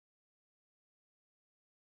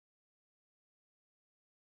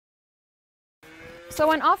So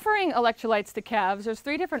when offering electrolytes to calves, there's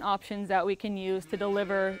 3 different options that we can use to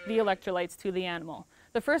deliver the electrolytes to the animal.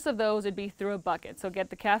 The first of those would be through a bucket. So get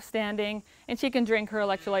the calf standing and she can drink her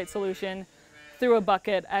electrolyte solution through a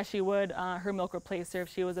bucket as she would her milk replacer if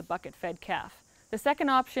she was a bucket-fed calf. The second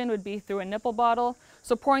option would be through a nipple bottle,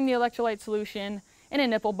 so pouring the electrolyte solution in a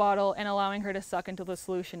nipple bottle and allowing her to suck until the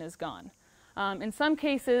solution is gone. In some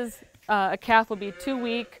cases, a calf will be too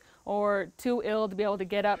weak or too ill to be able to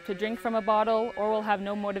get up to drink from a bottle, or will have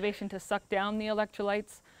no motivation to suck down the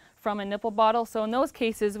electrolytes from a nipple bottle. So in those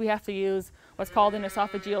cases, we have to use what's called an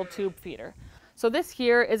esophageal tube feeder. So this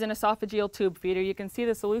here is an esophageal tube feeder. You can see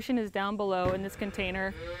the solution is down below in this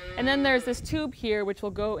container. And then there's this tube here which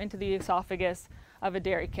will go into the esophagus of a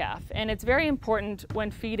dairy calf. And it's very important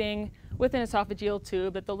when feeding with an esophageal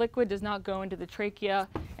tube that the liquid does not go into the trachea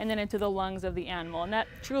and then into the lungs of the animal. And that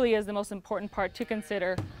truly is the most important part to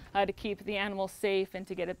consider to keep the animal safe and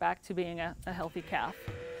to get it back to being a healthy calf.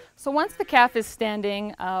 So once the calf is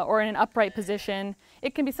standing or in an upright position,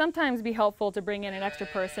 it can sometimes be helpful to bring in an extra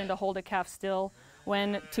person to hold a calf still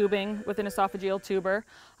when tubing with an esophageal tuber.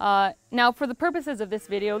 Now for the purposes of this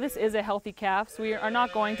video, this is a healthy calf, so we are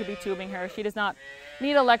not going to be tubing her. She does not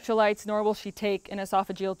need electrolytes, nor will she take an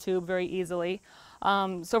esophageal tube very easily.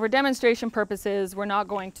 So for demonstration purposes, we're not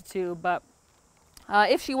going to tube, but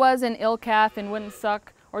if she was an ill calf and wouldn't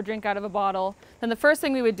suck or drink out of a bottle, then the first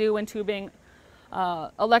thing we would do when tubing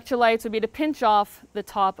electrolytes would be to pinch off the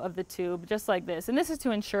top of the tube, just like this. And this is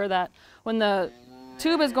to ensure that when the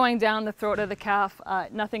tube is going down the throat of the calf,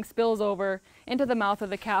 nothing spills over into the mouth of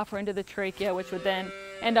the calf or into the trachea, which would then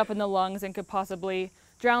end up in the lungs and could possibly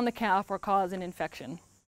drown the calf or cause an infection.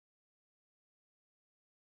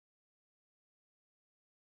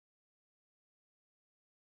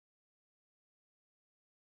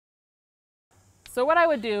 So what I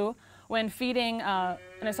would do when feeding an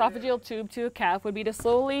esophageal tube to a calf would be to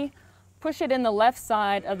slowly push it in the left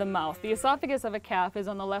side of the mouth. The esophagus of a calf is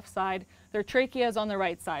on the left side, their trachea is on the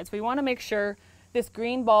right side. So we want to make sure this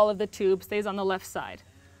green ball of the tube stays on the left side.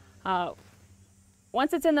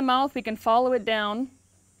 Once it's in the mouth, we can follow it down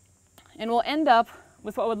and we'll end up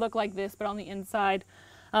with what would look like this, but on the inside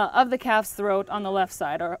of the calf's throat on the left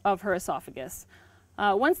side of her esophagus.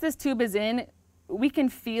 Once this tube is in, we can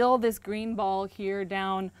feel this green ball here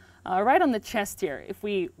down right on the chest here. If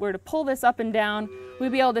we were to pull this up and down,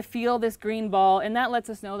 we'd be able to feel this green ball, and that lets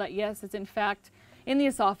us know that yes, it's in fact in the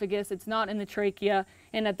esophagus, it's not in the trachea,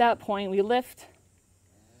 and at that point we lift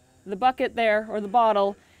the bucket there, or the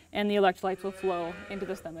bottle, and the electrolytes will flow into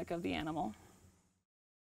the stomach of the animal.